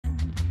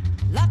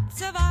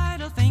lots of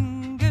idle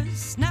fingers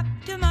snap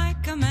to my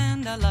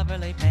command, a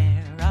lovely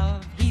pair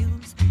of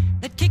heels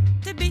that kick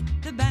to beat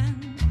the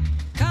band.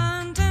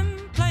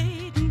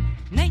 Contemplating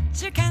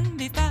nature can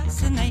be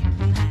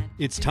fascinating.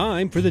 It's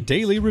time for the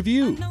Daily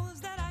Review,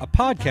 a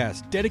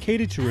podcast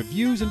dedicated to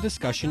reviews and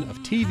discussion of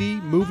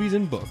TV, movies,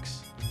 and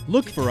books.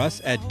 Look for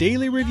us at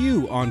Daily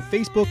Review on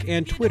Facebook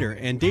and Twitter,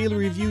 and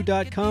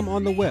dailyreview.com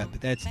on the web.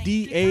 That's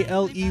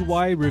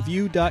DALEY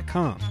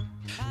review.com.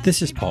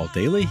 This is Paul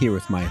Daly here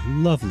with my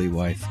lovely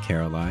wife,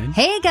 Caroline.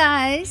 Hey,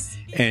 guys.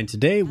 And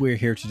today we're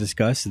here to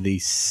discuss the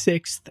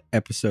 6th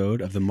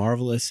episode of the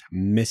marvelous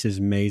Mrs.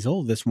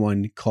 Maisel, this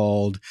one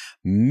called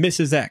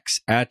Mrs.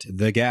 X at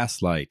the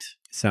Gaslight.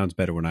 It sounds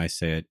better when I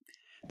say it.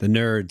 The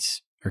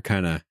nerds are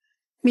kind of,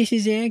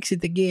 Mrs. X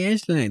at the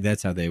Gaslight.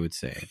 That's how they would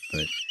say it,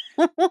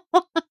 but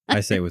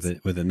I say with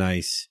a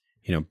nice,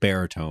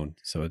 baritone.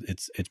 So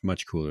it's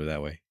much cooler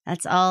that way.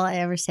 That's all I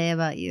ever say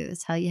about you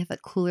is how you have a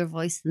cooler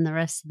voice than the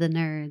rest of the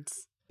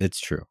nerds. It's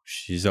true.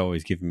 She's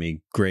always given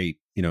me great,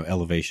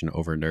 elevation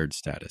over nerd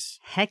status.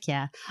 Heck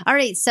yeah. All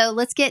right, so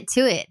let's get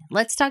to it.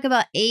 Let's talk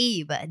about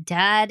Abe,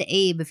 Dad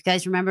Abe. If you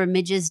guys remember,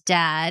 Midge's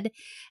dad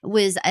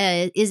is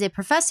a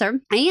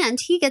professor, and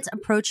he gets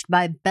approached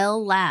by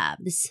Bell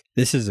Labs.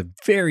 This is a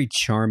very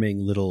charming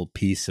little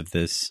piece of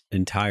this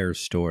entire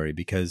story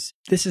because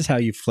this is how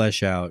you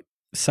flesh out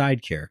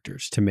side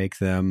characters to make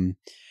them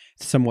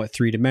somewhat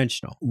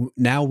three-dimensional.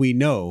 Now we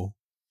know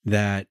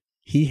that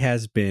he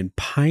has been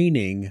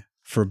pining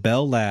for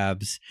Bell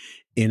Labs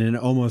in an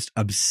almost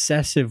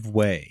obsessive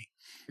way.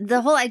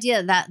 The whole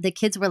idea that the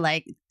kids were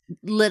like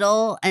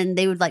little and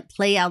they would like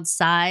play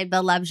outside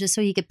Bell Labs just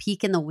so he could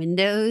peek in the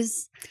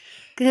windows.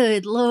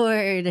 Good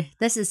Lord.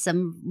 This is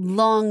some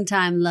long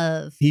time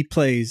love. He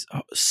plays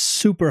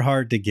super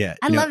hard to get.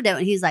 I loved it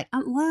when he's like,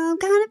 I'm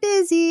kind of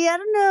busy. I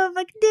don't know if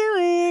I can do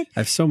it. I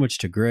have so much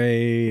to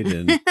grade.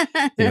 And,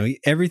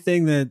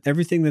 everything that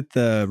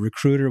the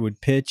recruiter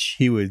would pitch,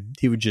 he would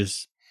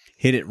just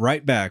hit it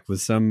right back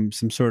with some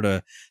sort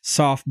of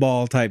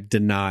softball type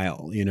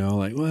denial,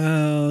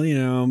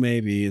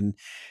 maybe. And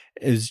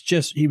it was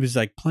just, he was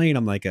like playing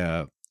him like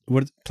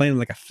playing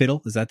like a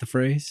fiddle. Is that the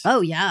phrase?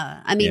 Oh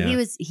yeah. I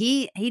mean,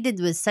 he did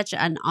with such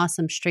an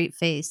awesome straight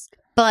face,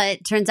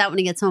 but turns out when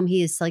he gets home,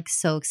 he is like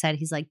so excited.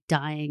 He's like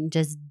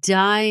just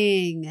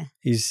dying.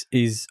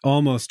 He's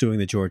almost doing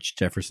the George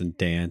Jefferson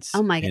dance.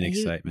 Oh my God. In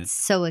excitement. He's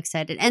so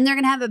excited. And they're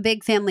going to have a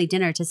big family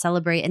dinner to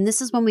celebrate. And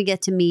this is when we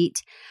get to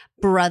meet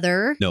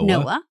brother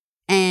Noah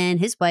and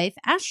his wife,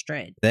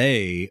 Astrid.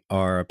 They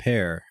are a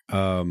pair.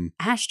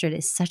 Astrid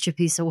is such a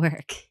piece of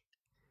work.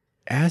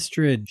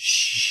 Astrid,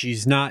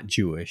 she's not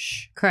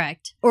Jewish.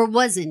 Correct. Or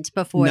wasn't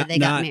before they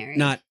got married.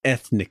 Not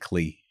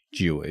ethnically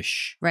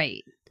Jewish.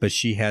 Right. But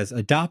she has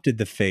adopted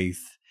the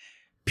faith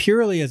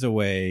purely as a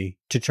way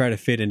to try to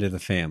fit into the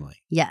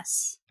family.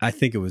 Yes. I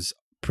think it was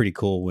pretty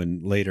cool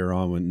when later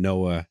on when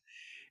Noah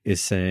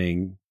is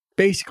saying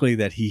basically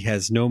that he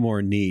has no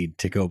more need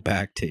to go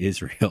back to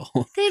Israel.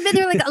 They've been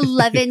there like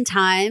 11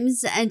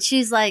 times. And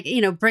she's like,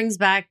 brings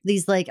back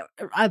these like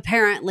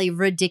apparently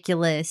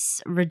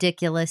ridiculous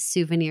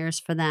souvenirs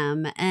for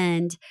them.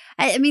 And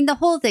I mean, the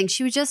whole thing,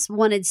 she just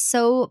wanted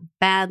so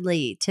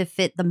badly to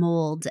fit the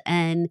mold.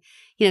 And,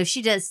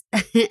 she just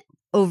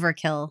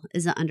overkill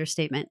is an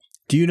understatement.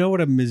 Do you know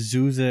what a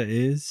mezuzah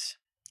is?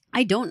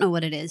 I don't know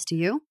what it is. Do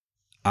you?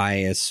 I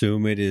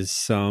assume it is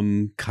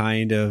some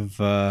kind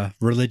of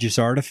religious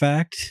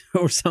artifact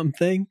or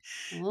something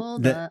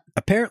that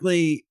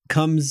apparently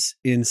comes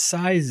in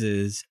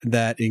sizes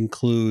that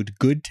include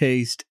good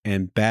taste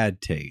and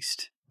bad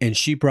taste. And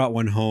she brought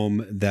one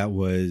home that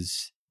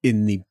was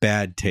in the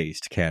bad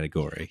taste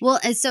category. Well,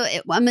 and so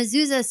a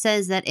mezuzah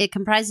says that it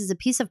comprises a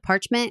piece of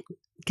parchment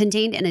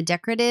contained in a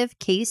decorative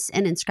case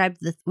and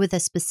inscribed with a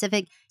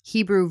specific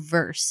Hebrew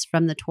verse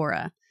from the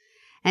Torah.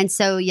 And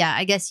so, yeah,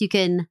 I guess you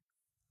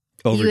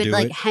would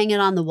like hang it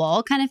on the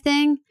wall kind of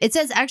thing. It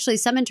says actually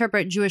some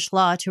interpret Jewish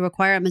law to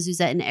require a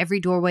mezuzah in every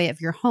doorway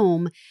of your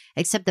home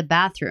except the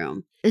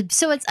bathroom.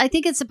 So I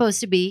think it's supposed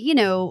to be,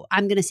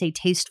 I'm going to say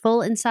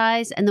tasteful in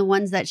size. And the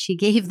ones that she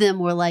gave them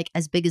were like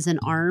as big as an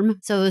arm.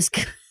 So it was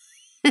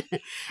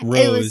Rose.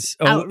 It was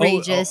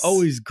outrageous.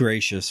 Always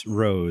gracious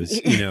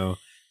Rose,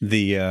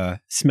 The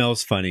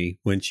smells funny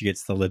when she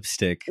gets the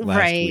lipstick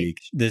last week.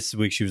 This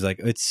week she was like,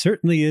 it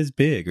certainly is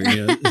big,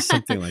 or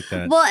something like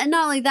that. Well, and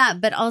not only that,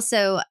 but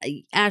also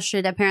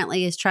Astrid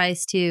apparently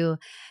tries to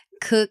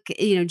cook,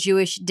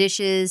 Jewish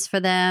dishes for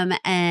them,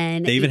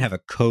 and they even have a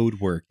code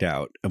worked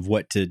out of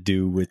what to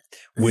do with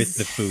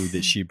the food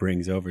that she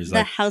brings over. It's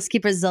the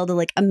housekeeper Zelda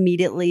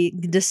immediately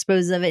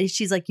disposes of it.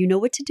 She's like, you know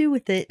what to do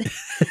with it.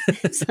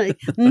 It's like,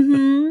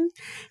 mm-hmm.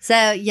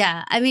 So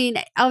yeah, I mean,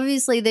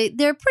 obviously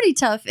they're pretty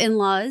tough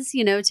in-laws,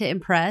 to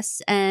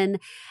impress, and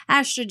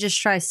Astrid just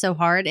tries so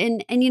hard,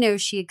 and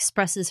she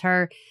expresses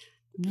her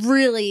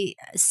really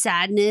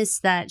sadness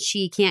that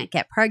she can't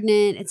get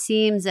pregnant, it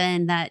seems,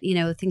 and that,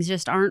 things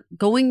just aren't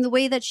going the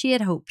way that she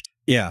had hoped.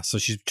 Yeah. So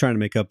she's trying to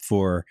make up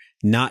for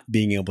not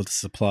being able to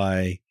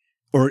supply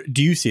Or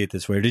do you see it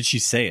this way? Or did she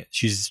say it?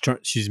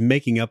 She's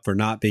making up for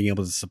not being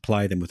able to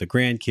supply them with a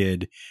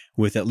grandkid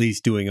with at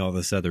least doing all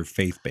this other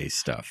faith-based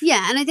stuff.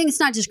 Yeah, and I think it's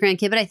not just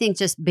grandkid, but I think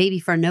just baby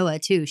for Noah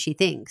too, she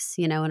thinks,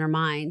 in her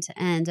mind.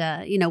 And,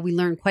 we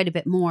learned quite a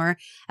bit more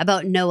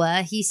about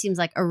Noah. He seems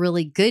like a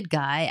really good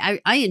guy.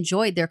 I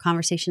enjoyed their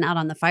conversation out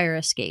on the fire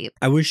escape.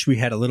 I wish we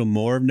had a little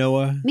more of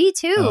Noah. Me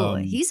too.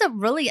 He's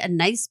a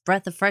nice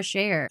breath of fresh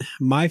air.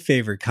 My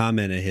favorite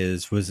comment of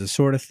his was the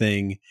sort of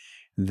thing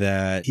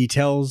that he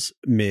tells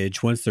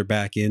Midge once they're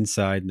back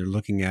inside and they're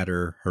looking at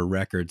her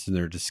records and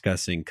they're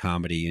discussing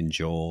comedy and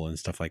Joel and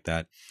stuff like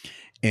that.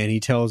 And he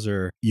tells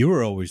her, "You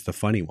were always the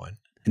funny one."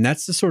 And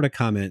that's the sort of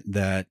comment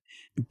that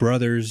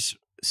brothers,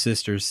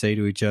 sisters say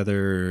to each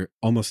other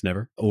almost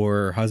never,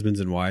 or husbands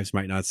and wives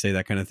might not say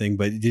that kind of thing.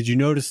 But did you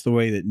notice the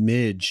way that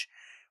Midge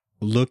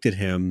looked at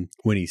him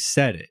when he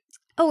said it?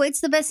 Oh, it's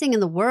the best thing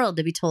in the world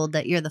to be told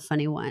that you're the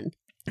funny one.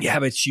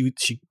 Yeah, but she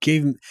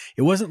gave him,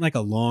 it wasn't like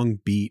a long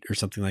beat or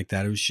something like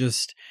that. It was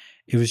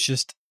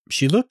just,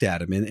 she looked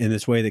at him in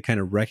this way that kind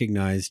of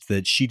recognized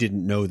that she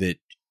didn't know that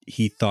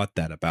he thought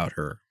that about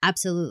her.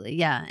 Absolutely.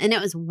 Yeah. And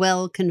it was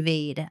well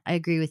conveyed. I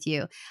agree with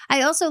you.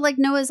 I also like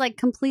Noah's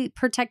complete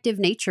protective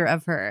nature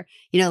of her.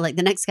 The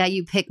next guy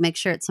you pick, make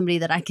sure it's somebody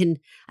that I can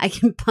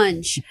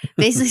punch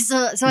basically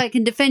so I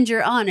can defend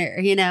your honor.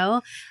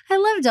 I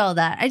loved all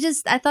that.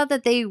 I thought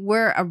that they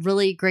were a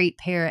really great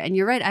pair. And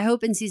you're right. I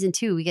hope in season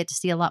 2, we get to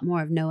see a lot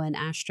more of Noah and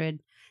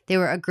Astrid. They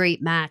were a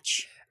great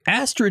match.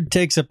 Astrid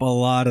takes up a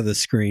lot of the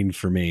screen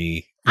for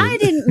me. I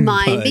didn't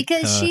mind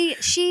because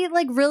she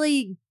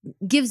really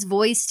gives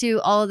voice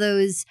to all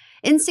those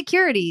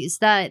insecurities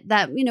that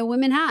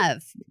women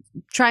have,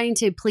 trying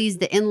to please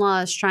the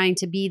in-laws, trying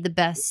to be the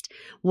best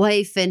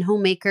wife and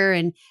homemaker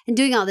and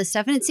doing all this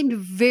stuff. And it seemed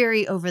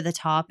very over the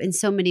top in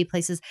so many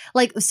places.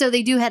 So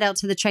they do head out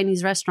to the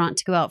Chinese restaurant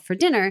to go out for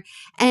dinner.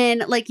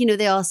 And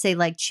they all say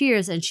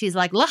cheers. And she's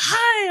like,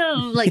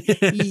 "L'chaim,"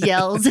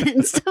 yells.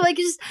 And so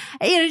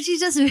she's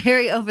just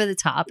very over the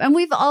top. And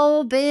we've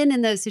all been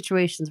in those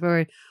situations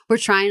where we're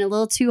trying a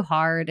little too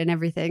hard and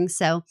everything.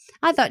 So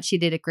I thought she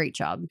did a great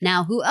job.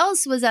 Now, who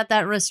else was at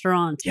that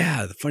restaurant?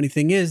 Yeah, the funny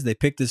thing is they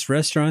picked this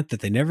restaurant that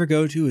they never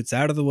go to. It's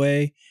out of the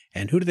way.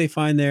 And who do they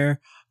find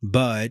there?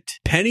 But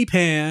Penny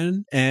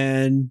Pan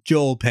and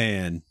Joel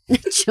Pan.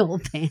 Joel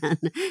Pan.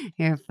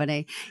 You're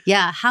funny.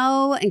 Yeah,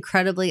 how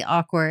incredibly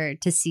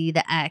awkward to see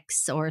the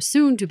ex or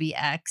soon to be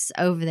ex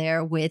over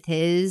there with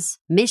his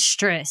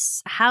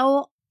mistress.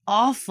 How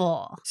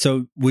awful.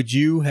 So would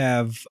you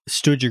have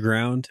stood your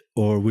ground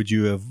or would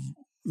you have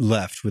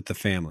left with the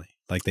family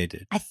like they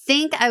did? I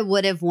think I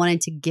would have wanted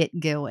to get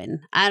going.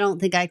 I don't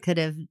think I could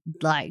have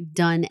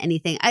done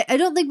anything. I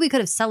don't think we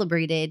could have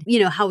celebrated,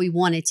 how we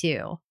wanted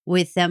to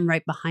with them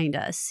right behind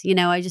us.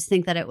 I just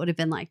think that it would have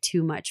been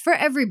too much for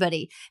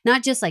everybody,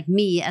 not just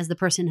me as the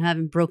person who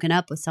haven't broken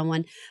up with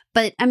someone.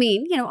 But I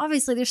mean,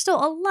 obviously there's still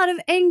a lot of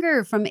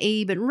anger from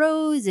Abe and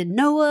Rose and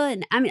Noah.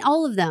 And I mean,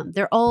 all of them,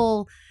 they're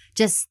all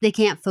they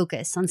can't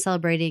focus on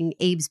celebrating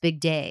Abe's big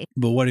day.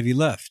 But what have you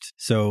left?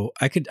 So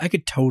I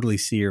could totally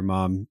see your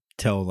mom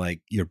tell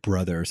your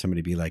brother or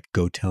somebody be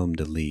go tell him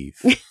to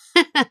leave.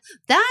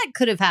 That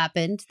could have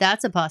happened.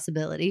 That's a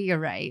possibility. You're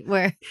right.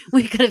 Where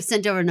we could have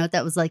sent over a note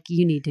that was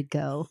you need to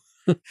go.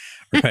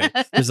 Right.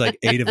 There's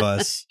 8 of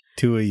us,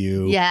 2 of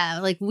you.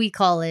 Yeah. We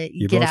call it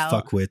You're get both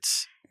out.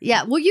 Fuckwits.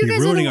 Yeah, well, you You're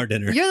guys ruining our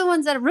dinner. You're the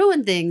ones that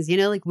ruin things,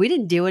 we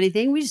didn't do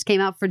anything. We just came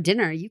out for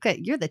dinner.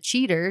 You're the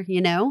cheater,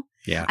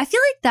 Yeah. I feel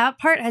like that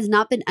part has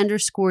not been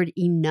underscored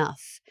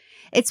enough.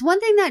 It's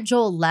one thing that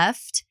Joel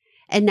left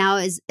and now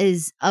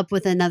is up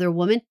with another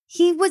woman.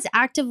 He was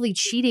actively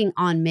cheating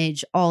on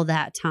Midge all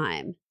that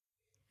time.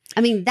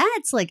 I mean,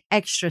 that's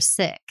extra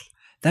sick.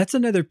 That's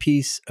another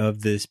piece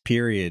of this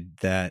period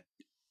that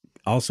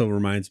also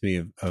reminds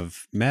me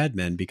of Mad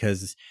Men,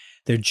 because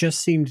there just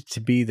seemed to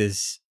be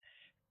this,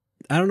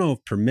 I don't know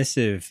if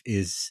permissive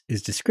is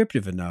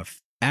descriptive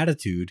enough,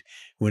 attitude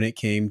when it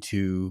came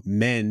to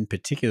men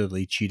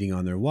particularly cheating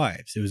on their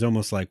wives. It was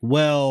almost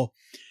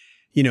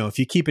if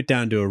you keep it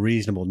down to a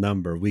reasonable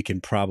number, we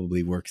can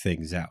probably work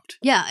things out.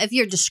 Yeah, if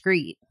you're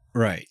discreet.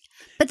 Right.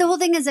 But the whole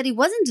thing is that he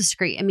wasn't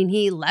discreet. I mean,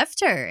 he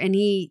left her and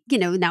he,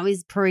 now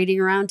he's parading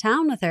around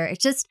town with her.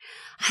 It's just,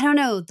 I don't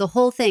know. The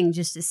whole thing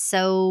just is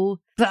so,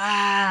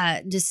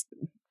 just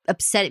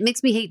upset. It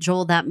makes me hate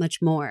Joel that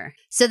much more.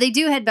 So they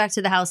do head back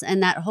to the house,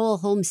 and that whole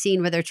home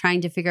scene where they're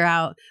trying to figure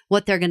out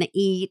what they're going to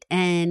eat,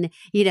 and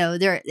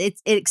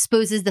it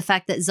exposes the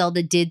fact that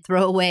Zelda did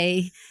throw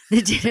away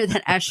the dinner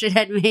that Astrid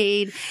had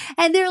made,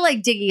 and they're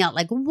digging out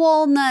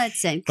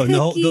walnuts and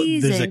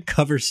cookies. There's a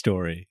cover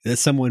story that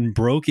someone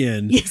broke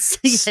in, yes.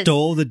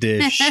 stole the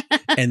dish,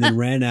 and then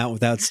ran out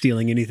without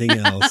stealing anything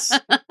else.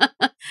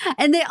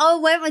 And they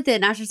all went with it.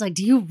 And Asher's like,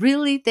 do you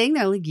really think?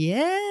 They're like,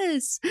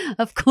 yes,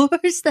 of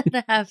course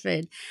that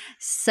happened.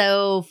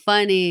 So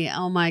funny.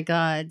 Oh my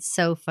God.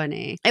 So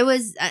funny. It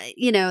was,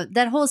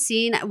 that whole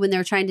scene when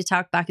they're trying to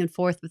talk back and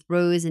forth with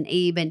Rose and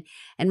Abe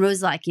and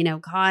Rose like,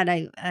 God,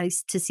 I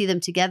to see them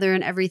together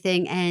and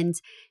everything. And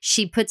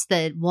she puts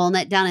the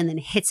walnut down and then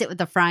hits it with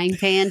the frying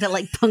pan to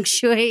like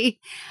punctuate.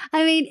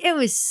 I mean, it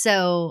was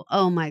so,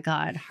 oh my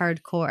God,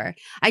 hardcore.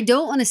 I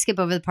don't want to skip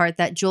over the part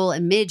that Joel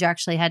and Midge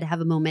actually had to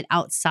have a moment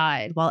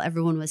outside while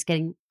everyone was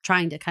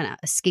trying to kind of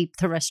escape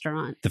the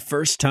restaurant. The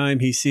first time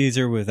he sees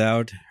her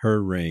without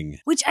her ring.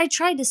 Which I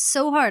tried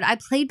so hard. I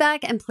played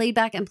back and played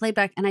back and played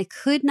back, and I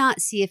could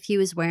not see if he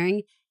was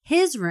wearing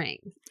his ring.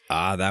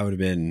 That would have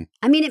been...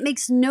 I mean, it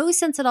makes no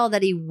sense at all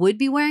that he would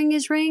be wearing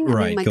his ring.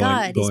 Right. I mean, my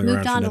God, he's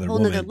moved on to a whole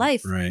nother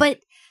life. Right. But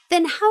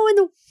then how in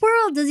the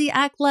world does he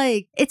act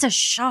like it's a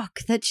shock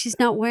that she's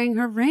not wearing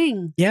her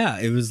ring? Yeah,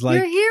 it was like...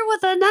 You're here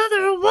with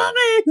another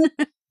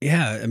woman!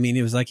 Yeah, I mean,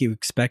 it was like he was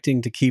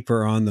expecting to keep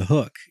her on the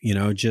hook,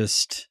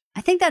 just... I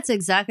think that's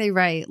exactly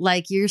right.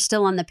 Like, you're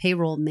still on the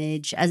payroll,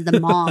 Midge, as the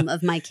mom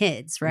of my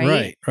kids,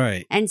 right?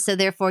 Right. And so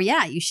therefore,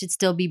 yeah, you should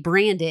still be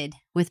branded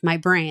with my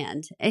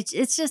brand.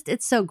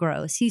 It's so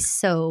gross. He's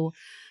so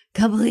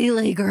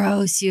completely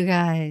gross, you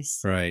guys.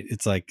 Right.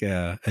 It's like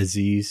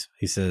Aziz,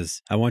 he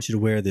says, I want you to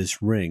wear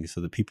this ring so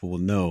that people will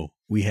know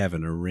we have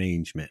an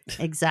arrangement.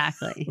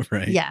 Exactly.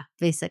 Right. Yeah,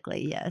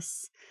 basically,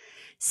 yes.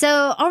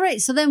 So, all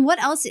right. So then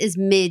what else is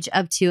Midge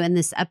up to in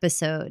this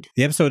episode?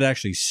 The episode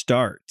actually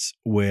starts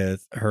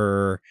with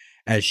her,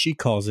 as she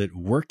calls it,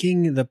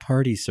 working the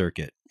party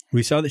circuit.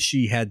 We saw that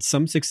she had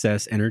some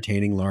success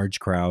entertaining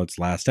large crowds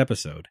last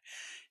episode.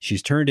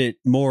 She's turned it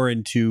more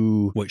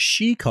into what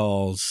she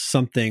calls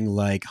something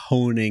like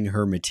honing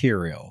her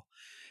material.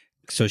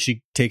 So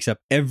she takes up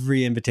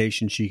every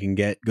invitation she can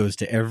get, goes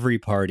to every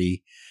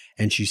party,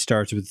 and she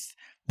starts with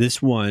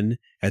this one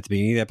at the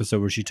beginning of the episode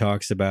where she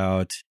talks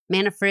about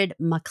Manfred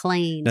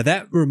McLean. Now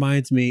that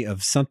reminds me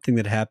of something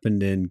that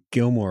happened in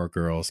Gilmore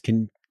Girls.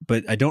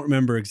 But I don't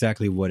remember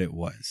exactly what it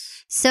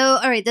was. So,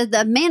 all right,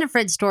 the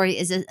Manfred story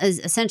is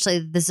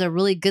essentially this is a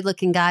really good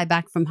looking guy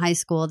back from high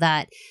school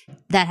that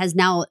has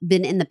now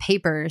been in the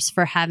papers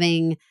for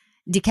having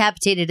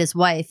decapitated his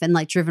wife and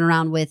like driven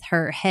around with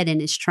her head in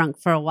his trunk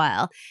for a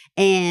while.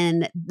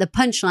 And the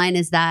punchline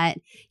is that,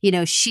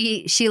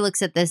 she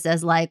looks at this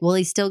as like, well,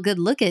 he's still good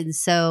looking.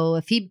 So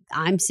if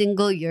I'm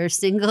single, you're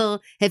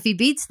single. If he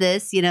beats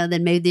this,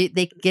 then maybe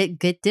they get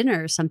good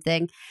dinner or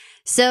something.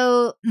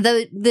 So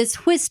the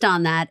twist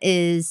on that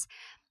is,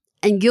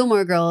 in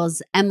Gilmore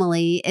Girls,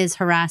 Emily is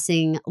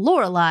harassing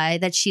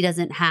Lorelai that she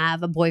doesn't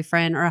have a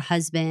boyfriend or a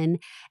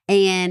husband.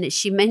 And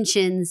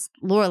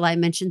Lorelai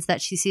mentions that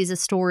she sees a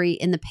story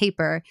in the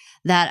paper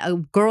that a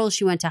girl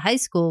she went to high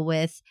school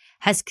with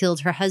has killed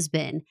her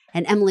husband.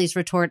 And Emily's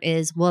retort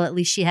is, well, at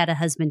least she had a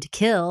husband to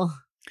kill.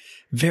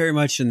 Very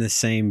much in the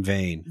same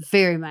vein.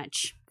 Very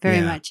much.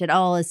 Very much. It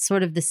all is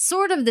sort of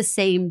the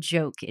same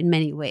joke in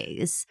many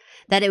ways.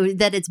 That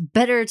it's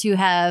better to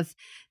have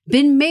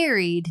been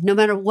married, no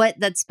matter what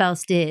that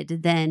spouse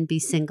did, than be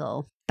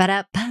single.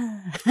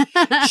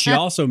 Ba-da-ba. She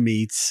also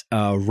meets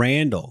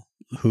Randall,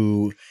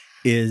 who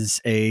is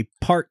a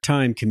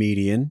part-time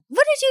comedian.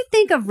 What did you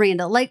think of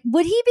Randall? Like,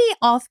 would he be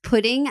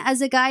off-putting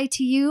as a guy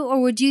to you,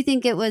 or would you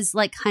think it was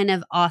like kind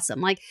of awesome?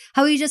 Like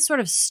how he just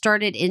sort of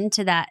started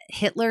into that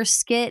Hitler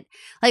skit.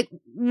 Like,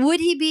 would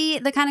he be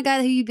the kind of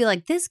guy who you'd be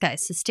like, this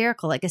guy's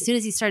hysterical? Like, as soon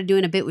as he started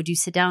doing a bit, would you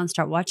sit down and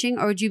start watching,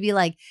 or would you be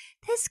like,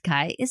 this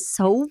guy is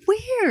so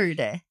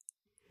weird?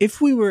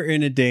 If we were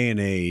in a day and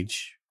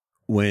age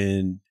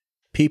when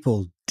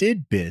people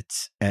did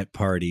bits at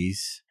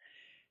parties,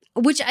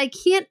 which I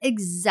can't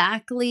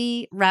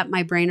exactly wrap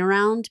my brain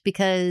around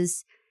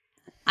because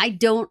I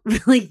don't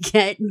really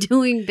get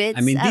doing bits.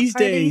 I mean, at these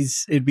parties.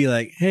 days it'd be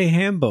like, hey,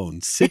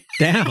 Hambone, sit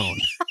down.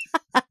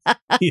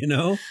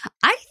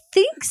 I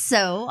think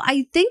so.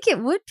 I think it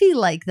would be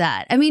like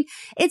that. I mean,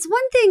 it's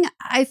one thing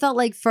I felt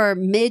like for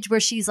Midge where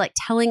she's like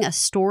telling a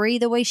story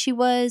the way she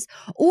was,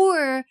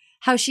 or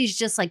how she's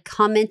just like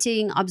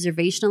commenting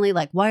observationally,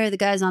 like, why are the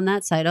guys on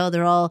that side? Oh,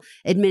 they're all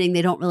admitting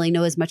they don't really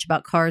know as much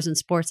about cars and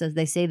sports as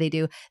they say they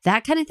do.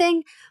 That kind of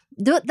thing.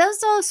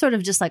 Those all sort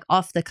of just like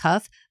off the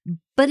cuff.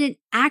 But an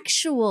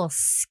actual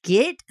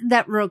skit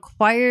that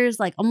requires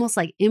like almost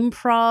like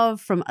improv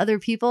from other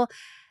people,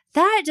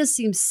 that just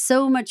seems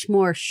so much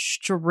more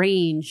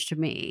strange to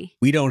me.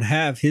 We don't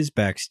have his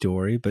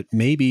backstory, but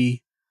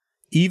maybe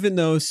even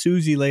though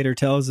Susie later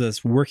tells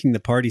us working the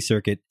party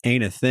circuit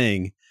ain't a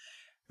thing,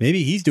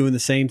 maybe he's doing the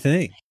same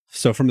thing.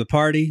 So from the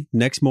party,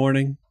 next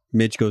morning,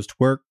 Midge goes to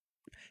work.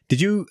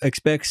 Did you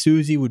expect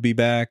Susie would be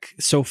back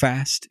so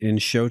fast in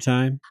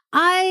Showtime?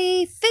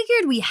 I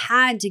figured we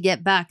had to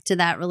get back to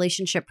that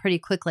relationship pretty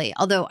quickly,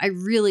 although I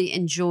really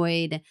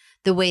enjoyed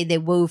the way they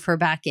wove her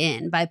back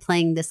in by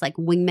playing this like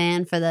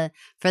wingman for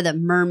the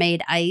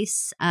mermaid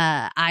ice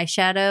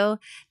eyeshadow.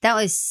 That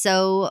was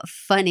so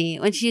funny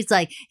when he's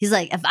like,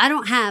 if I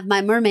don't have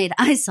my mermaid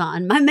ice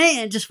on, my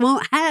man just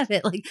won't have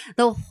it. Like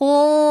the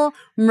whole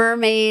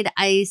mermaid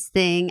ice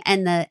thing,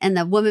 and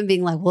the woman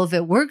being like, well, if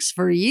it works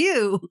for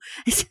you.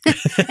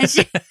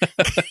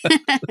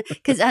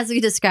 Because as we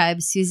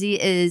described,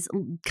 Susie is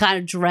kind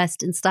of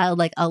dressed and styled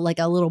like a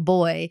little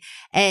boy.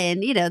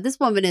 And, this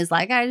woman is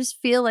like, I just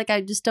feel like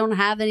I just don't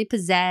have any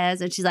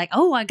pizzazz. And she's like,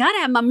 oh, I got to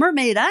have my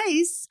mermaid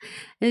ice.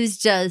 It was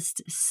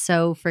just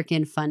so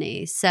freaking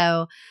funny.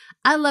 So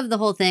I love the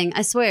whole thing.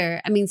 I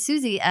swear. I mean,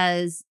 Susie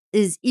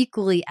is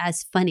equally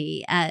as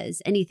funny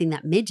as anything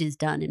that Midge has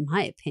done, in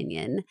my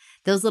opinion.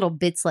 Those little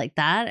bits like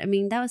that, I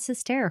mean, that was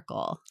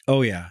hysterical.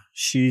 Oh, yeah.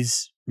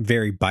 She's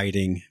very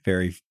biting,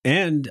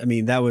 and I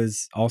mean, that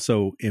was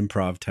also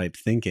improv type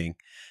thinking.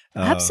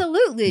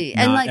 Absolutely.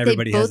 And like they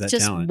both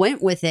just talent.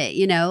 went with it,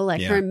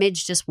 her and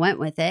Midge just went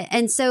with it.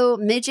 And so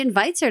Midge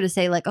invites her to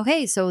say like,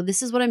 okay, so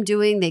this is what I'm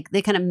doing.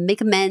 They kind of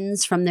make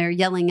amends from their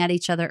yelling at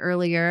each other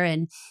earlier.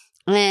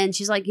 And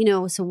she's like,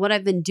 so what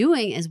I've been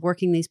doing is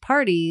working these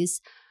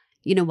parties.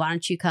 Why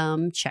don't you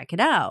come check it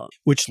out?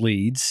 Which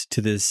leads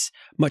to this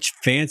much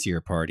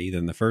fancier party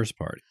than the first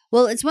party.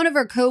 Well, it's one of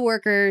her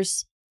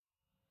coworkers'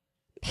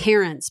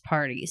 parents'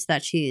 parties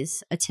that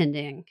she's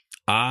attending.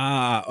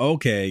 Ah,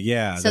 okay.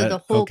 Yeah. So the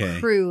whole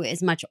crew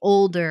is much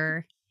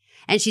older.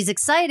 And she's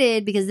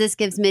excited because this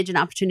gives Midge an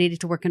opportunity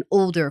to work an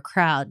older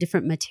crowd,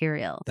 different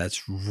material.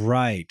 That's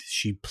right.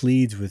 She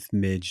pleads with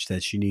Midge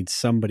that she needs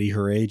somebody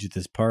her age at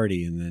this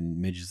party. And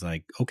then Midge is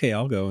like, okay,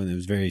 I'll go. And it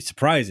was very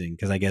surprising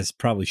because I guess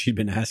probably she'd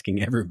been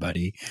asking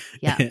everybody.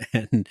 Yeah.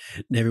 And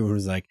everyone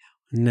was like,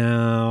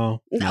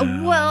 no.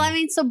 Well, I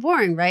mean, so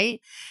boring, right?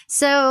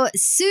 So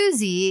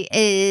Susie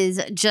is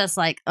just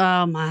like,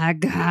 oh my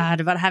God,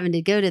 about having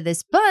to go to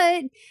this.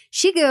 But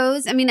she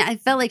goes. I mean, I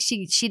felt like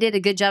she did a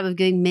good job of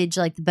giving Midge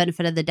like the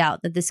benefit of the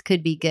doubt that this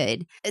could be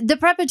good. The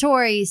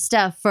preparatory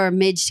stuff for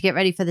Midge to get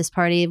ready for this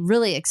party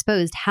really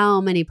exposed how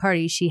many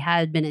parties she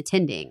had been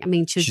attending. I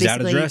mean, she's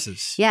out of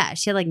dresses. Yeah,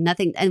 she had like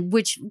nothing. And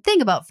which,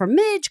 think about for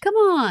Midge, come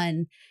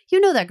on.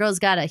 That girl's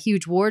got a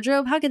huge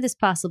wardrobe. How could this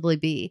possibly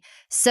be?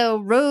 So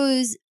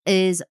Rose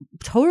is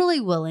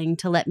totally willing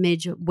to let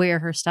Midge wear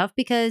her stuff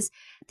because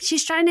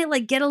she's trying to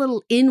like get a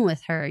little in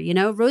with her.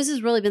 Rose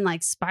has really been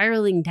like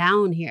spiraling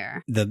down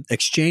here. The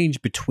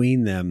exchange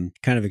between them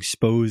kind of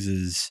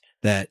exposes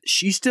that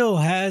she still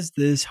has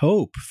this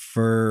hope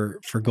for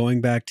going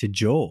back to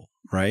Joel,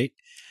 right?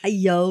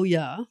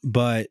 Yeah.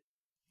 But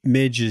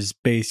Midge is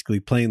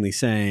basically plainly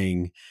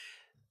saying,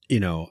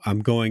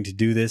 I'm going to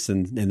do this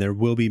and there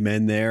will be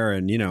men there.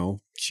 And,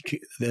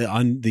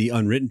 the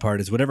unwritten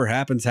part is whatever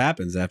happens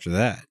after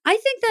that. I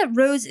think that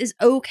Rose is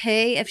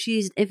okay if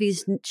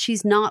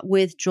she's not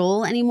with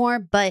Joel anymore,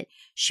 but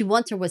she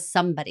wants her with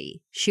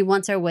somebody. She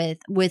wants her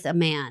with a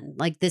man.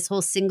 Like this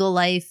whole single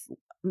life,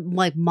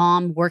 like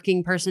mom,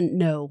 working person.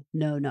 No.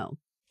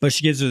 But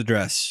she gives her the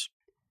dress.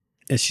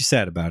 And she's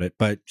sad about it.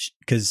 But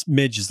because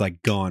Midge is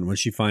like gone when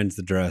she finds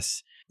the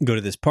dress. Go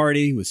to this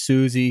party with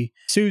Susie.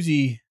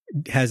 Susie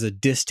has a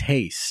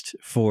distaste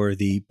for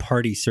the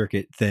party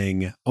circuit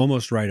thing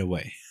almost right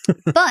away.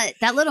 But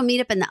that little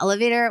meetup in the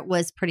elevator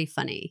was pretty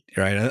funny.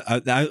 Right.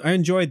 I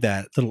enjoyed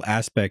that little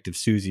aspect of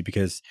Susie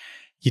because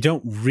you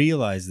don't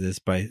realize this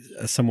by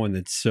someone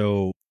that's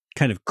so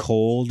kind of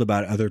cold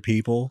about other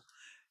people.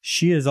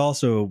 She is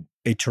also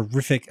a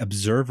terrific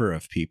observer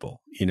of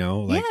people,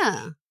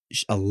 Yeah.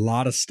 A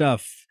lot of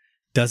stuff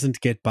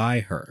doesn't get by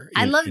her.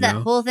 I love that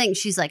whole thing.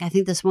 She's like, I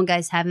think this one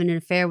guy's having an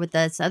affair with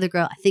this other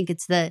girl. I think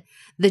it's the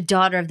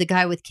daughter of the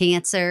guy with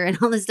cancer and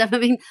all this stuff. I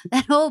mean,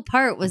 that whole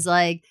part was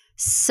like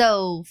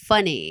so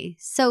funny.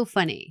 So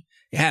funny.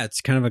 Yeah,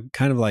 it's kind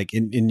of like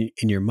in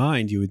your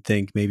mind, you would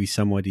think maybe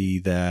somebody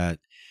that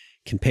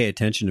can pay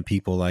attention to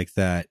people like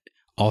that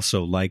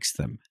also likes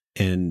them.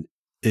 And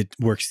it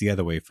works the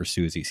other way for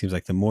Susie. Seems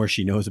like the more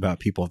she knows about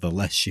people, the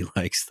less she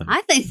likes them.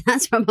 I think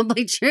that's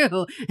probably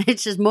true.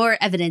 It's just more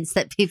evidence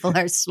that people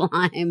are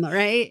slime,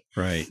 right?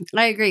 Right.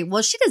 I agree.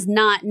 Well, she does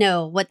not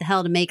know what the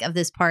hell to make of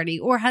this party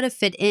or how to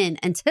fit in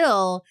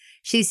until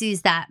she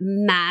sees that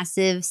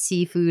massive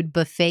seafood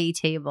buffet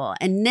table.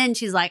 And then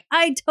she's like,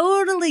 I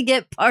totally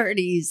get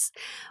parties.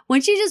 When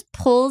she just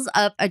pulls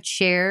up a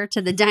chair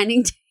to the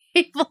dining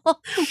table,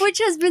 which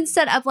has been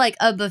set up like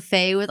a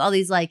buffet with all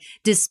these like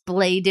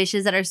display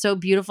dishes that are so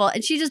beautiful.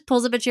 And she just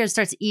pulls up a chair and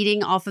starts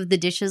eating off of the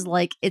dishes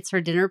like it's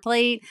her dinner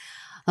plate.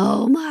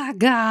 Oh my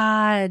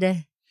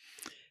God.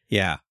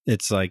 Yeah.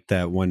 It's like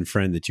that one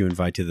friend that you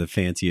invite to the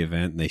fancy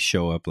event and they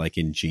show up like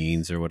in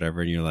jeans or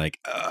whatever. And you're like,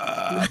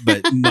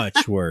 but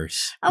much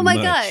worse. Oh my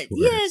God.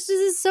 Yes, this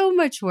is so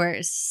much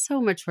worse. So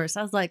much worse.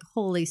 I was like,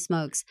 holy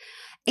smokes.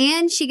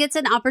 And she gets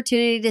an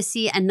opportunity to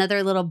see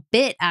another little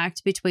bit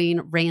act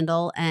between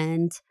Randall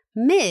and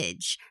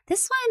Midge.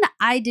 This one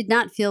I did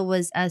not feel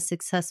was as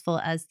successful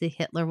as the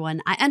Hitler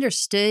one. I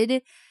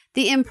understood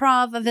the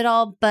improv of it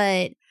all,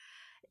 but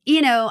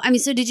I mean,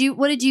 so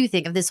what did you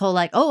think of this whole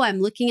like, oh,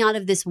 I'm looking out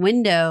of this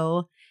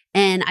window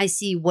and I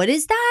see, what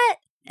is that?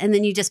 And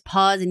then you just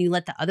pause and you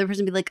let the other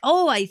person be like,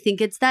 oh, I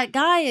think it's that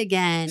guy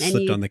again.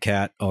 Slipped on the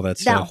cat, all that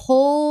stuff. That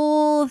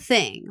whole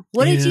thing.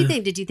 What did you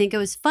think? Did you think it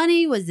was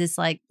funny? Was this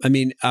like... I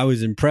mean, I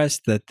was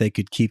impressed that they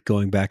could keep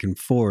going back and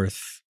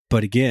forth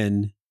But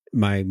again,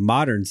 my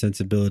modern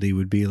sensibility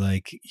would be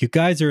like, you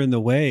guys are in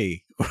the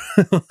way.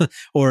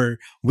 Or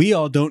we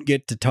all don't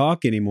get to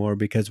talk anymore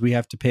because we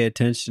have to pay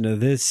attention to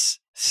this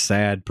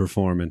sad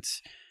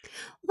performance.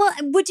 Well,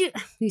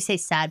 you say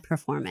sad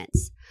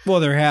performance? Well,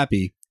 they're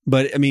happy.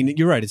 But I mean,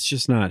 you're right. It's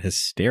just not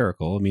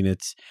hysterical. I mean,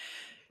 it's...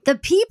 The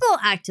people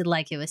acted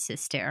like it was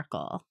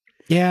hysterical.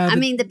 Yeah. I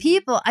mean, the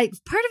people, part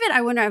of it,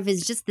 I wonder if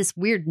it's just this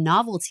weird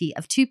novelty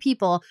of two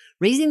people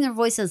raising their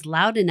voices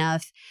loud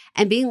enough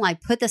and being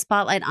like, put the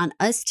spotlight on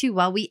us too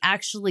while we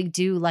actually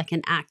do like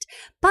an act.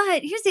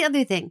 But here's the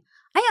other thing.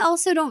 I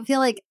also don't feel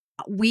like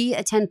we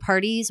attend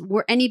parties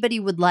where anybody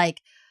would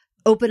like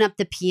open up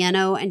the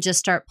piano and just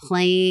start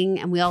playing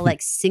and we all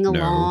like sing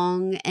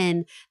along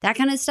and that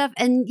kind of stuff.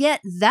 And yet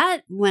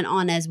that went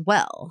on as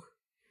well.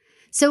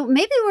 So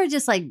maybe we're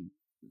just like,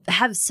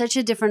 have such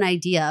a different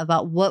idea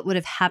about what would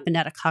have happened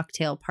at a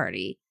cocktail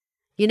party.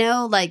 You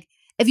know, like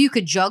if you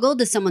could juggle,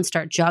 does someone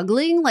start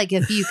juggling? Like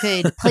if you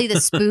could play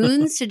the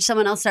spoons, should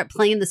someone else start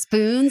playing the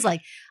spoons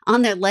like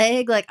on their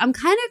leg? Like I'm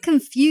kind of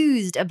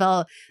confused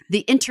about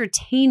the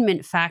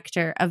entertainment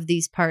factor of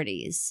these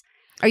parties.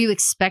 Are you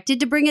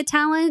expected to bring a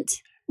talent?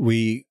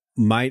 We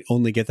might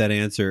only get that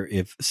answer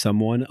if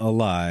someone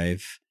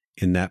alive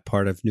in that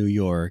part of New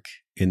York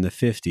in the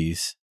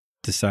 50s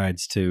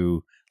decides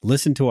to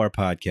listen to our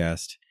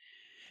podcast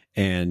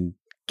and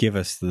give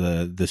us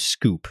the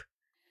scoop.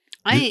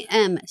 I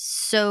am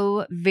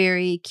so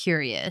very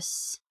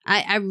curious.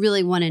 I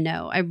really want to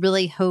know. I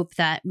really hope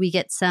that we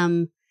get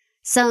some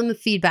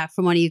feedback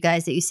from one of you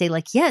guys that you say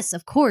like, yes,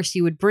 of course,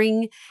 you would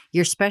bring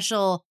your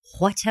special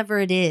whatever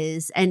it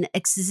is and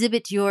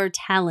exhibit your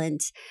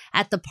talent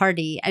at the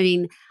party. I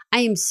mean, I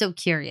am so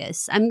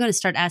curious. I'm going to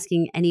start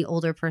asking any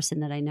older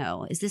person that I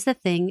know, is this a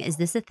thing? Is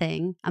this a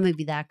thing? I'm going to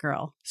be that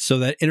girl. So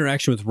that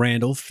interaction with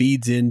Randall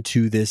feeds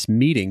into this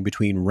meeting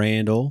between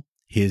Randall,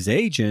 his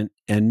agent,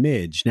 and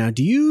Midge. Now,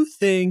 do you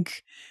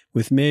think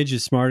with Midge,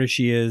 as smart as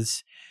she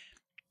is,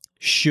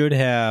 should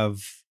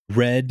have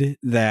read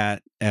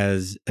that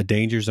as a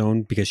danger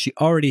zone because she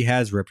already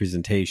has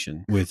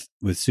representation with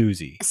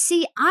Susie?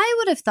 See, I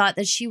would have thought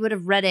that she would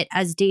have read it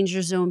as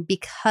danger zone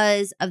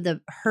because of the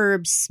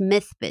Herb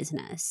Smith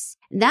business.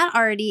 That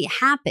already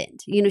happened.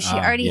 You know, she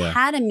already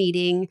had a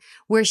meeting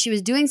where she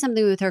was doing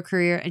something with her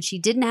career and she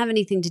didn't have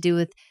anything to do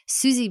with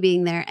Susie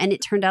being there. And it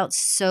turned out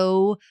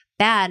so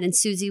bad. And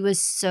Susie was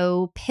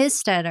so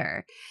pissed at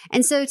her.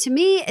 And so to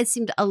me, it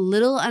seemed a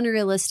little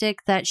unrealistic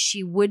that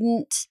she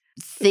wouldn't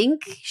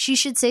think she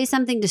should say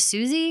something to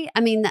Susie. I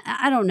mean,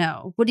 I don't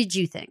know. What did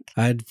you think?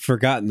 I'd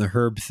forgotten the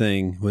Herb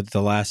thing with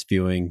the last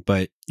viewing,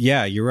 but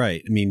yeah, you're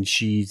right. I mean,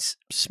 she's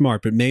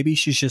smart, but maybe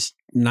she's just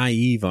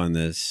naive on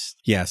this.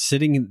 Yeah,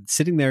 sitting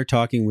there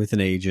talking with an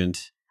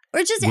agent,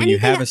 or just when anything you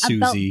have a Susie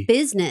about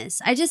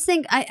business. I just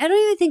think I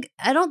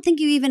don't think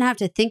you even have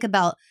to think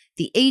about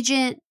the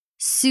agent.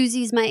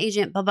 Susie's my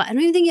agent, blah blah. I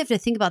don't even think you have to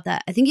think about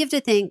that. I think you have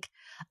to think,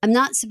 I'm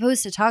not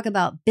supposed to talk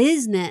about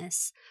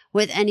business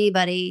with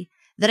anybody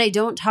that I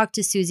don't talk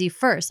to Susie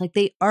first. Like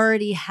they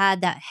already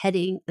had that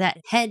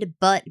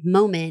headbutt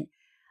moment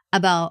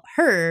about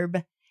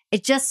Herb.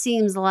 It just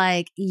seems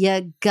like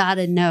you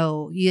gotta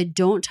know you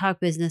don't talk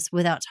business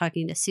without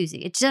talking to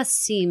Susie. It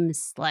just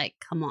seems like,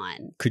 come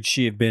on. Could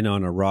she have been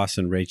on a Ross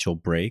and Rachel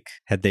break?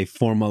 Had they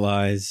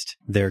formalized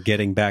their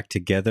getting back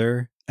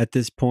together at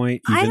this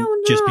point? Even I don't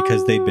know. Just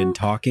because they've been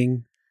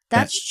talking?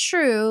 That's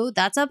true.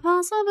 That's a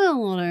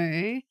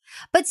possibility.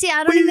 But see,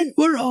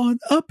 we're on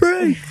a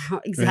break.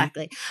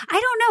 Exactly. Right? I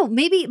don't know.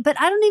 Maybe, but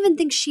I don't even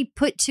think she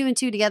put two and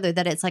two together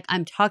that it's like,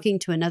 I'm talking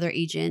to another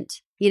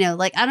agent. You know,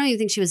 like, I don't even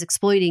think she was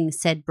exploiting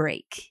said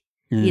break.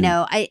 You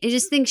know, I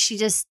just think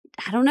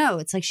I don't know.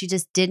 It's like she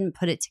just didn't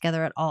put it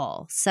together at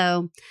all.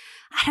 So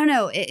I don't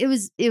know. It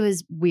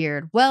was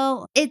weird.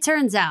 Well, it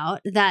turns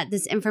out that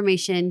this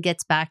information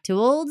gets back to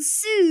old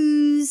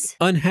Suze.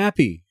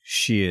 Unhappy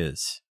she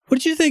is. What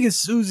did you think of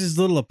Suze's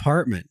little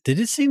apartment? Did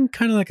it seem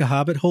kind of like a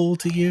hobbit hole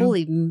to you?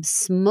 Holy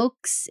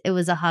smokes, it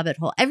was a hobbit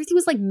hole. Everything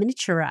was like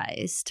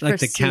miniaturized. Like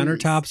the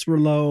countertops were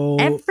low.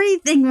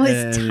 Everything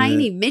was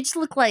tiny. Midge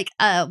looked like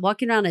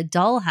walking around a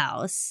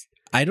dollhouse.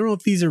 I don't know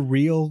if these are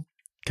real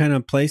kind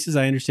of places.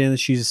 I understand that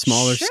she's a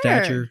smaller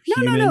stature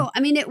human. No.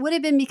 I mean, it would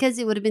have been because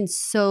it would have been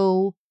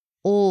so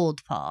old,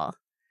 Paul.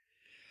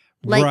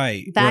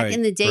 Like back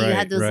in the day, you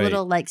had those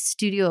little like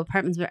studio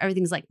apartments where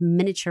everything's like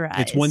miniaturized.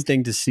 It's one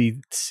thing to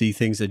see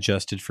things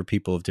adjusted for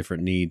people of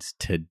different needs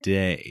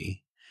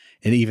today.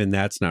 And even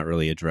that's not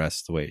really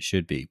addressed the way it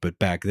should be. But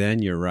back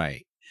then, you're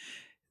right.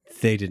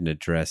 They didn't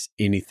address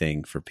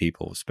anything for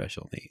people with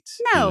special needs.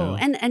 No. You know?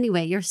 And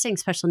anyway, you're saying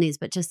special needs,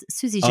 but just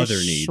Susie's just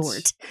other needs.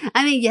 Short.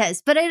 I mean,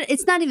 yes, but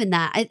it's not even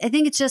that. I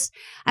think it's just,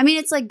 I mean,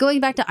 it's like going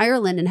back to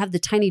Ireland and have the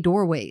tiny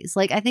doorways.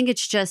 Like, I think it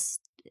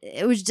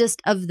was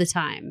just of the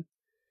time.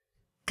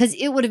 Because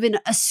it would have been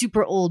a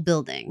super old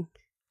building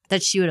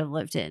that she would have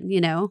lived in, you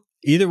know?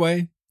 Either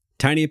way,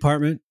 tiny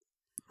apartment,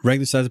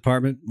 regular size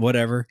apartment,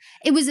 whatever.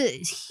 It was a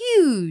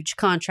huge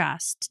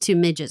contrast to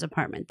Midge's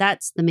apartment.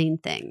 That's the main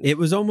thing. It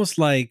was almost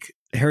like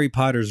Harry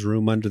Potter's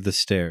room under the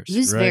stairs. It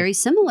was right? very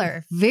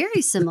similar.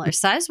 Very similar.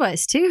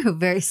 Size-wise, too.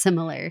 Very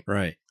similar.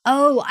 Right.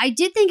 Oh, I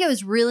did think it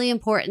was really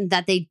important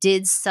that they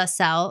did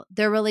suss out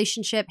their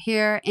relationship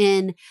here,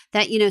 and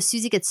that,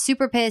 Susie gets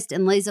super pissed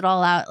and lays it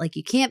all out. Like,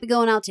 you can't be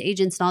going out to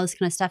agents and all this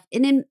kind of stuff.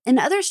 And in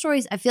other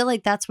stories, I feel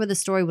like that's where the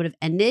story would have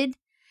ended.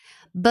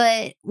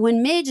 But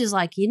when Midge is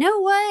like, you know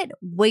what?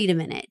 Wait a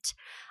minute.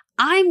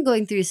 I'm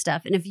going through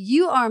stuff. And if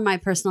you are my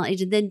personal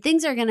agent, then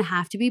things are going to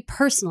have to be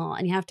personal,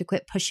 and you have to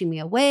quit pushing me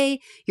away.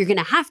 You're going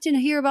to have to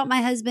hear about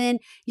my husband.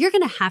 You're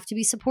going to have to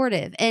be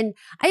supportive. And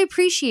I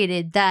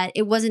appreciated that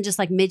it wasn't just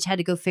like Midge had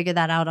to go figure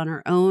that out on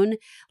her own.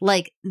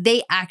 Like,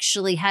 they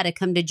actually had to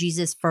come to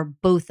Jesus for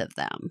both of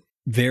them.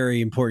 Very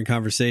important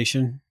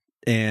conversation.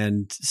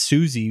 And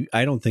Susie,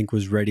 I don't think,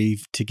 was ready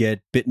to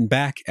get bitten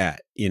back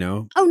at,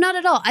 Oh, not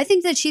at all. I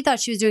think that she thought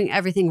she was doing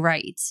everything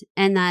right,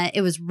 and that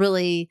it was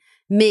really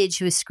Midge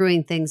who was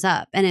screwing things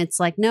up. And it's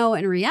like, no,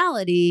 in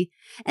reality,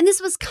 and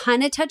this was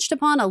kind of touched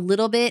upon a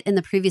little bit in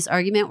the previous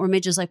argument where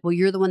Midge is like, well,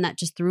 you're the one that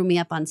just threw me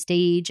up on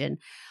stage and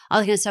all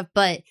that kind of stuff.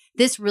 But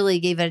this really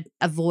gave it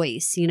a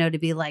voice, to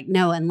be like,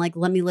 no, and like,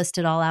 let me list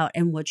it all out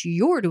and what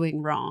you're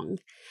doing wrong.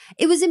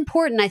 It was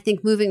important, I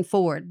think, moving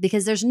forward,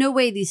 because there's no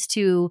way these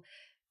two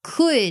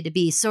could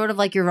be sort of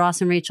like your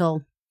Ross and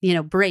Rachel,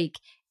 break.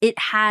 It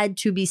had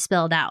to be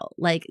spelled out.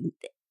 Like,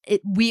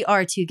 we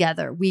are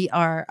together. We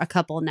are a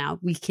couple now.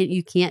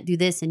 You can't do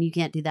this and you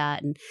can't do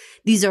that. And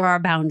these are our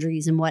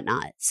boundaries and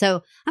whatnot.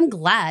 So I'm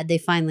glad they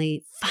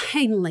finally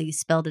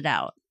spelled it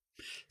out.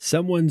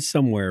 Someone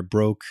somewhere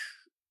broke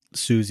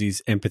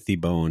Susie's empathy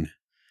bone,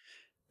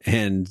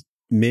 and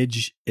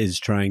Midge is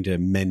trying to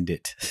mend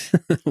it.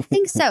 I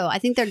think so. I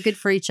think they're good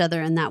for each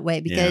other in that way,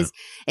 because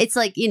it's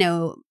like,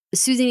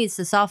 Susie needs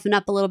to soften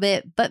up a little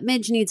bit, but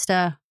Midge needs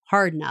to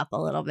harden up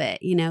a little bit.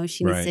 She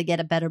needs to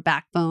get a better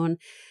backbone.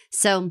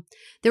 So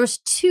there was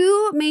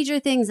two major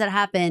things that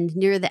happened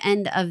near the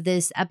end of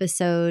this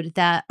episode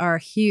that are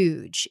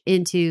huge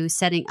into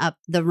setting up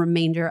the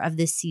remainder of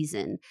this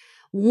season.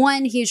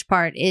 One huge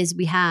part is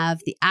we have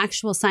the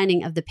actual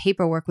signing of the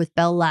paperwork with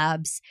Bell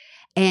Labs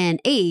and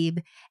Abe,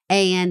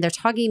 and they're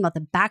talking about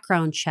the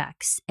background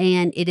checks,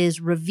 and it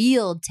is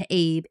revealed to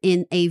Abe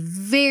in a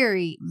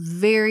very,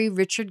 very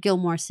Richard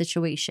Gilmore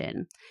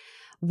situation,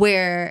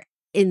 where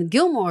in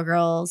Gilmore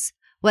Girls,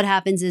 what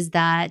happens is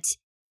that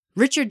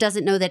Richard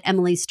doesn't know that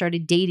Emily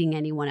started dating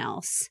anyone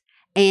else.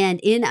 And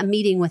in a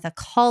meeting with a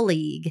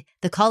colleague,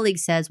 the colleague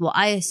says, well,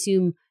 I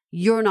assume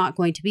you're not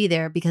going to be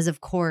there because,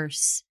 of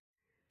course,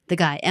 the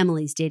guy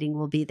Emily's dating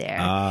will be there.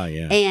 Ah,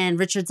 yeah. And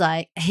Richard's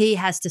like, he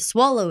has to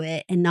swallow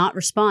it and not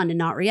respond and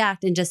not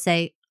react and just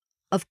say,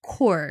 of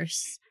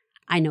course,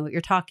 I know what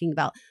you're talking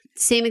about.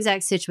 Same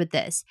exact stitch with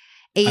this.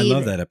 Abe, I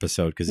love that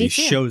episode because he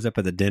shows up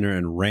at the dinner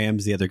and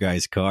rams the other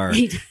guy's car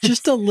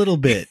just a little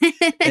bit.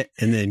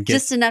 And then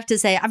just enough to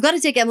say, I've got to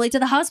take Emily to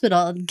the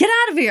hospital. Get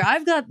out of here.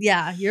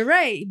 Yeah, you're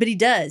right. But he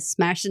does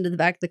smash into the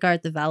back of the car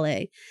at the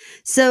valet.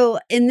 So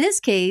in this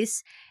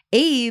case,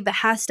 Abe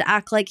has to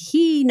act like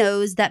he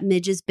knows that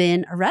Midge has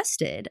been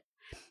arrested.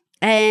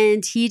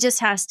 And he just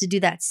has to do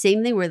that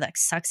same thing where like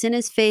sucks in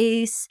his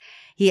face.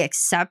 He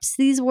accepts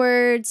these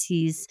words.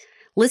 He's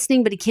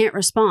listening, but he can't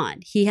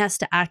respond. He has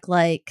to act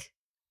like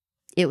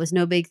it was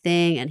no big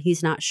thing and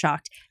he's not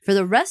shocked. For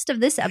the rest of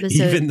this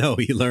episode, even though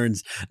he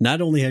learns not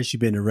only has she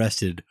been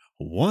arrested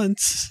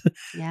once,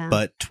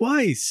 but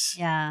twice.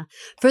 Yeah.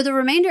 For the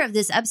remainder of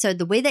this episode,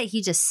 the way that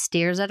he just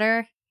stares at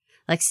her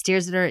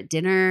at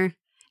dinner,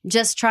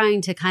 just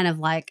trying to kind of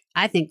like,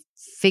 I think,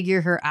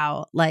 figure her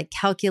out, like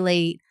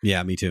calculate.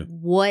 Yeah, me too.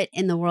 What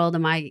in the world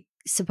am I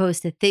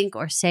supposed to think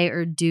or say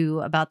or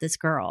do about this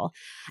girl?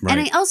 Right.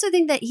 And I also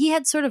think that he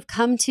had sort of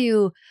come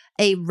to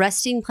a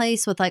resting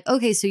place with like,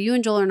 okay, so you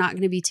and Joel are not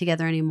going to be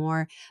together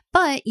anymore,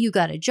 but you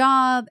got a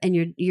job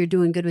and you're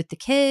doing good with the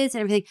kids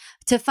and everything.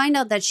 To find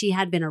out that she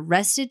had been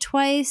arrested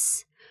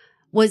twice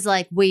was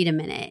like, wait a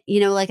minute,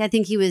 like I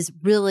think he was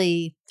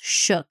really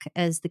shook,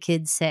 as the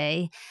kids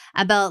say,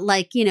 about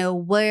like,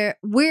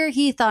 where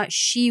he thought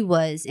she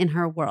was in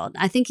her world.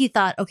 I think he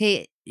thought,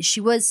 okay,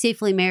 she was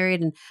safely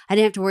married and I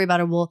didn't have to worry about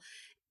her. Well,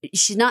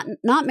 she's not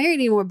married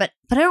anymore, but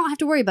I don't have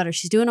to worry about her.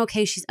 She's doing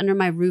okay. She's under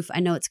my roof. I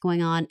know what's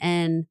going on.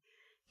 And,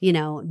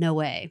 no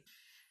way.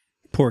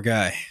 Poor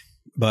guy.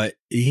 But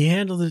he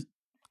handled it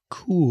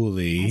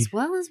coolly. As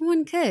well as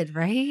one could,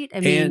 right? I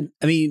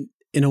mean,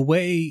 in a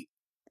way,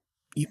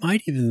 you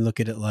might even look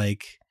at it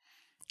like,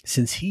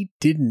 since he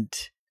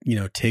didn't,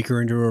 take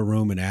her into a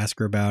room and ask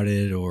her about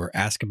it, or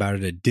ask about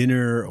it at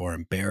dinner, or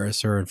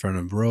embarrass her in front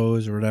of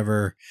Rose or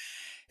whatever,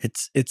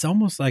 it's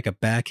almost like a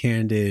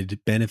backhanded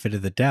benefit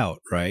of the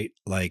doubt, right?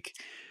 Like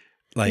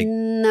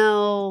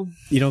no,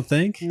 you don't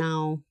think?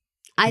 No,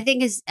 I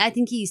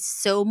think he's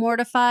so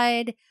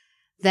mortified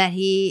that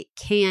he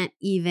can't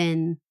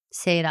even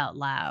say it out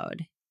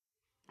loud.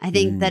 I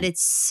think that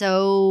it's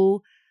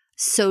so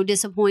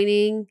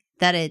disappointing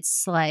that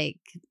it's like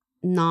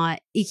not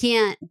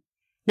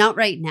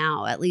right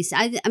now, at least.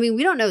 I mean,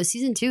 we don't know.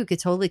 Season 2 could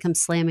totally come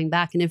slamming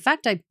back. And in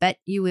fact, I bet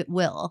you it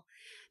will,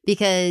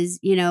 because,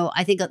 you know,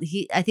 I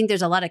think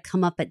there's a lot of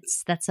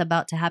comeuppance that's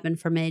about to happen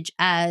for Midge,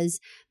 as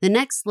the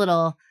next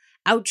little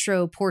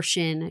outro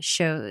portion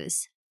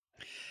shows.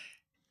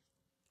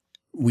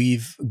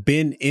 We've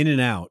been in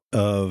and out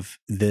of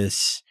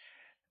this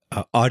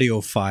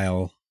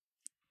audiophile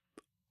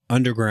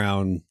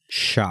underground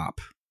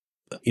shop,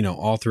 you know,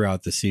 all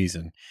throughout the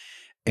season.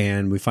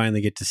 And we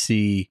finally get to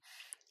see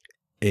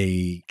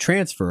a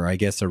transfer, I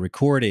guess, a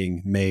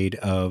recording made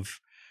of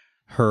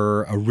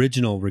her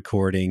original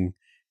recording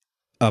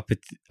up at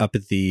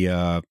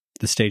the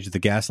stage of the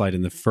Gaslight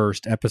in the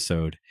first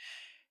episode.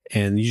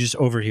 And you just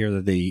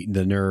overhear the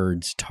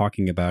nerds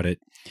talking about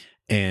it,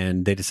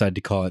 and they decide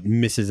to call it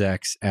Mrs.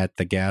 X at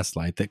the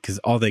Gaslight, because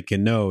all they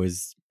can know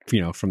is, you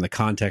know, from the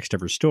context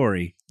of her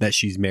story, that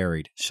she's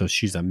married, so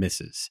she's a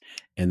Mrs.,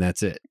 and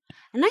that's it.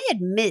 And I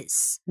had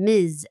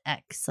Ms.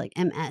 X, like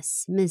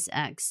MS, Ms.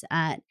 X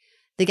at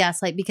the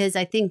Gaslight, because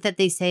I think that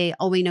they say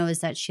all we know is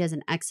that she has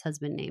an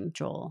ex-husband named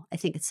Joel. I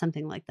think it's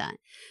something like that.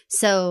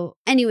 So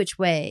any which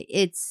way,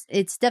 it's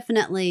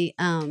definitely.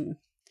 I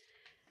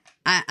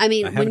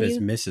mean, I have it as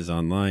Mrs.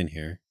 online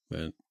here,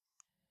 but.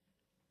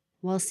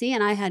 Well, see,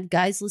 and I had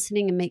guys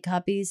listening and make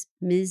copies.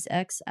 Ms.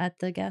 X at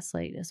the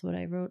Gaslight is what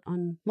I wrote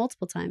on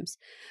multiple times.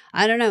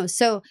 I don't know.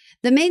 So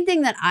the main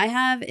thing that I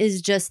have is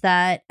just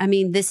that, I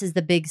mean, this is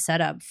the big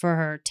setup for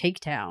her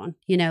takedown.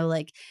 You know,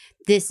 like,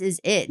 this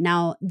is it.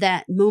 Now,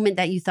 that moment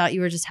that you thought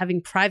you were just having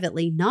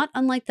privately, not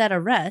unlike that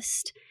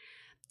arrest,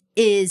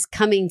 is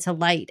coming to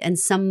light, and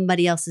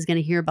somebody else is going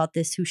to hear about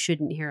this who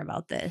shouldn't hear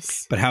about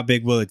this. But how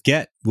big will it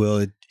get? Will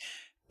it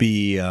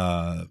be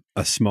a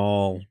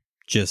small,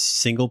 just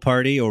single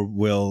party, or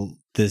will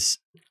this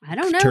I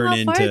don't know turn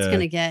how far into, it's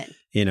going to get.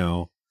 You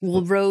know,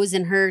 will Rose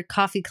and her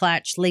coffee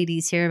clutch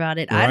ladies hear about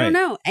it? Right. I don't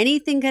know.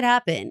 Anything could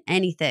happen.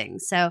 Anything.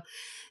 So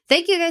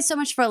thank you guys so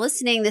much for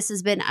listening. This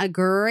has been a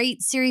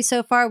great series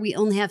so far. We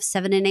only have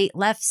 7 and 8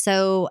 left.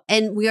 So,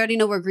 and we already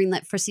know we're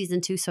greenlit for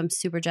season 2. So I'm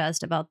super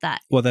jazzed about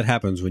that. Well, that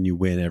happens when you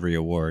win every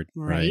award.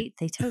 Right?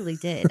 They totally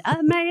did.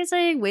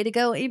 Amazing. Way to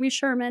go, Amy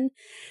Sherman.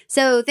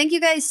 So thank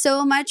you guys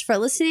so much for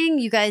listening.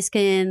 You guys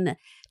can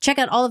check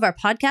out all of our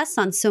podcasts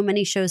on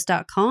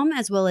SoManyShows.com,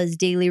 as well as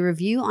Daily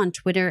Review on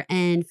Twitter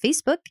and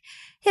Facebook.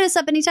 Hit us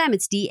up anytime.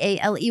 It's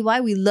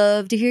DALEY. We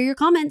love to hear your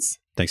comments.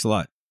 Thanks a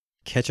lot.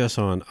 Catch us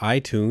on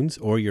iTunes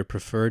or your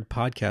preferred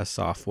podcast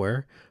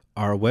software.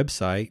 Our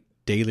website,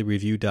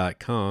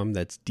 dailyreview.com.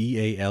 That's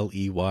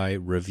DALEY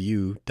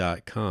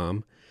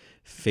review.com.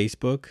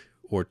 Facebook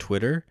or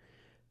Twitter,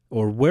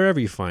 or wherever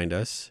you find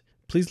us.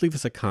 Please leave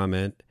us a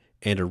comment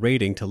and a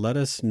rating to let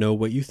us know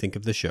what you think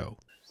of the show.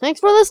 Thanks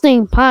for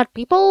listening, pod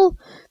people.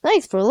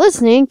 Thanks for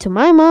listening to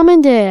my mom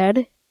and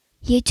dad.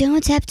 You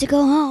don't have to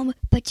go home,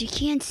 but you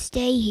can't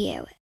stay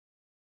here.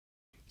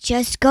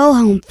 Just go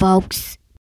home, folks.